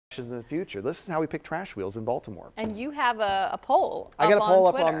in the future. This is how we pick trash wheels in Baltimore. And you have a poll I got a poll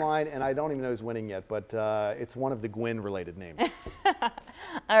on up Twitter. online, and I don't even know who's winning yet, but it's one of the Gwyn-related names.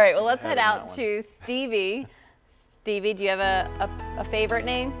 All right, well, let's head out to Stevie. Stevie, do you have a favorite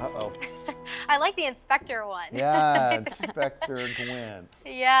name? Uh-oh. I like the inspector one. Yeah, Inspector Gwyn.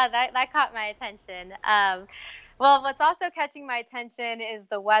 Yeah, that caught my attention. Well, what's also catching my attention is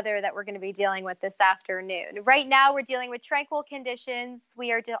the weather that we're going to be dealing with this afternoon. Right now, we're dealing with tranquil conditions.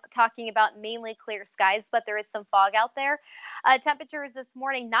 We are talking about mainly clear skies, but there is some fog out there. Temperatures this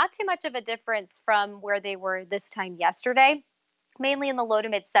morning, not too much of a difference from where they were this time yesterday. Mainly in the low to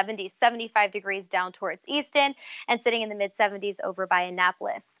mid 70s, 75 degrees down towards Easton, and sitting in the mid 70s over by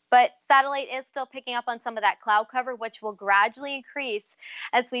Annapolis. But satellite is still picking up on some of that cloud cover, which will gradually increase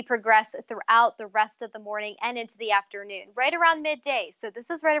as we progress throughout the rest of the morning and into the afternoon, right around midday. So this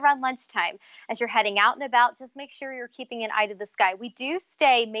is right around lunchtime. As you're heading out and about, just make sure you're keeping an eye to the sky. We do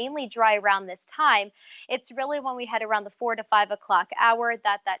stay mainly dry around this time. It's really when we head around the 4 to 5 o'clock hour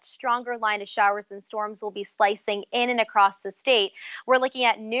that stronger line of showers and storms will be slicing in and across the state. We're looking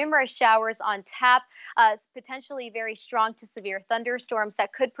at numerous showers on tap, potentially very strong to severe thunderstorms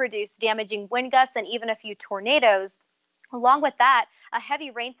that could produce damaging wind gusts and even a few tornadoes. Along with that, a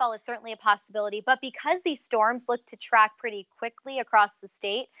heavy rainfall is certainly a possibility, but because these storms look to track pretty quickly across the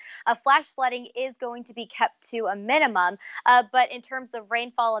state, flash flooding is going to be kept to a minimum. But in terms of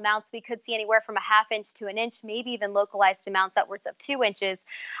rainfall amounts, we could see anywhere from a ½ inch to an inch, maybe even localized amounts upwards of 2 inches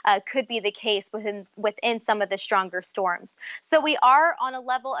could be the case within some of the stronger storms. So we are on a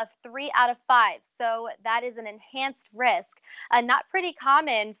level of 3 out of 5. So that is an enhanced risk, not pretty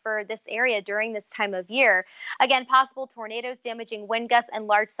common for this area during this time of year. Again, possible tornadoes, damaging wind gusts, and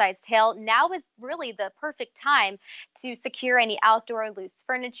large-sized hail. Now is really the perfect time to secure any outdoor loose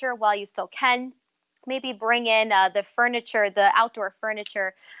furniture while you still can. Maybe bring in the furniture, the outdoor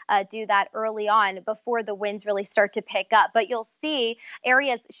furniture, do that early on before the winds really start to pick up. But you'll see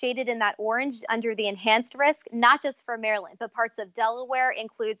areas shaded in that orange under the enhanced risk, not just for Maryland, but parts of Delaware,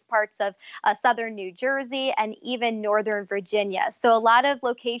 includes parts of southern New Jersey, and even northern Virginia. So a lot of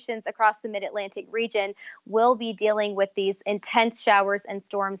locations across the mid-Atlantic region will be dealing with these intense showers and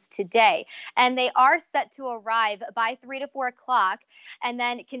storms today. And they are set to arrive by 3 to 4 o'clock and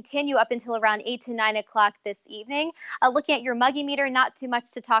then continue up until around 8 to 9 o'clock this evening. Looking at your muggy meter, not too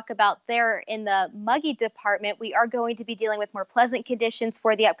much to talk about there in the muggy department. We are going to be dealing with more pleasant conditions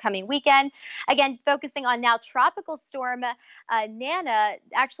for the upcoming weekend. Again, focusing on now tropical storm Nana,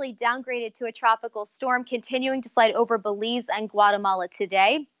 actually downgraded to a tropical storm, continuing to slide over Belize and Guatemala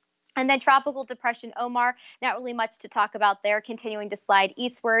today. And then Tropical Depression Omar, not really much to talk about there, continuing to slide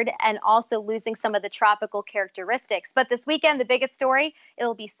eastward and also losing some of the tropical characteristics. But this weekend, the biggest story,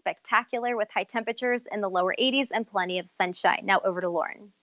 it'll be spectacular with high temperatures in the lower 80s and plenty of sunshine. Now over to Lauren.